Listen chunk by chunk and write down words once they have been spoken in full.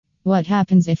What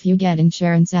happens if you get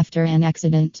insurance after an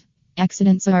accident?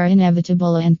 Accidents are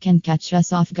inevitable and can catch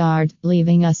us off guard,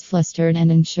 leaving us flustered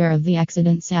and unsure of the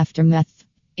accident's aftermath.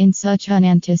 In such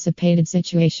unanticipated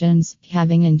situations,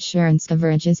 having insurance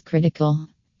coverage is critical.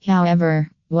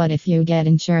 However, what if you get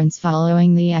insurance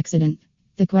following the accident?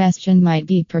 The question might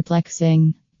be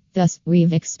perplexing. Thus,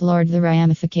 we've explored the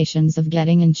ramifications of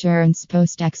getting insurance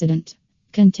post-accident.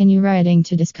 Continue writing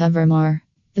to discover more.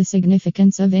 The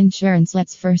significance of insurance.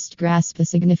 Let's first grasp the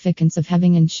significance of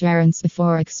having insurance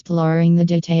before exploring the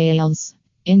details.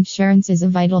 Insurance is a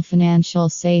vital financial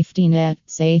safety net,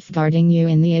 safeguarding you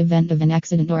in the event of an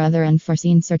accident or other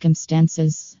unforeseen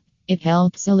circumstances. It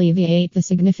helps alleviate the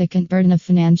significant burden of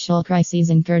financial crises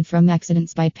incurred from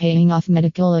accidents by paying off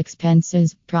medical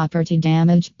expenses, property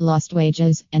damage, lost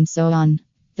wages, and so on.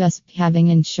 Thus, having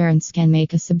insurance can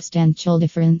make a substantial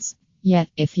difference. Yet,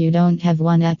 if you don't have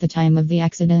one at the time of the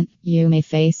accident, you may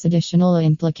face additional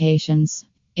implications.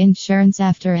 Insurance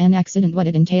after an accident. What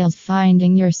it entails.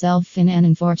 Finding yourself in an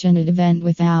unfortunate event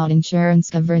without insurance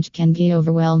coverage can be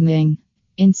overwhelming.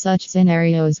 In such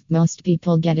scenarios, most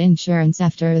people get insurance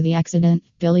after the accident,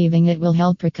 believing it will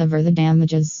help recover the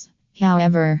damages.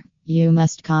 However, you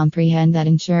must comprehend that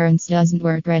insurance doesn't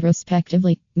work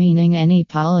retrospectively, meaning any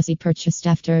policy purchased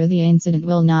after the incident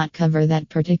will not cover that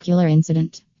particular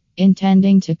incident.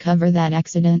 Intending to cover that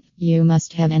accident, you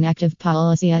must have an active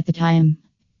policy at the time.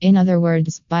 In other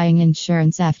words, buying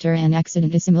insurance after an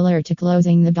accident is similar to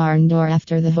closing the barn door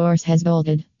after the horse has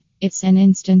bolted. It's an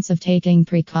instance of taking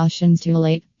precautions too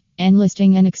late.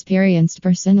 Enlisting an experienced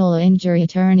personal injury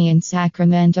attorney in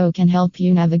Sacramento can help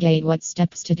you navigate what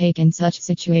steps to take in such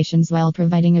situations while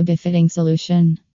providing a befitting solution.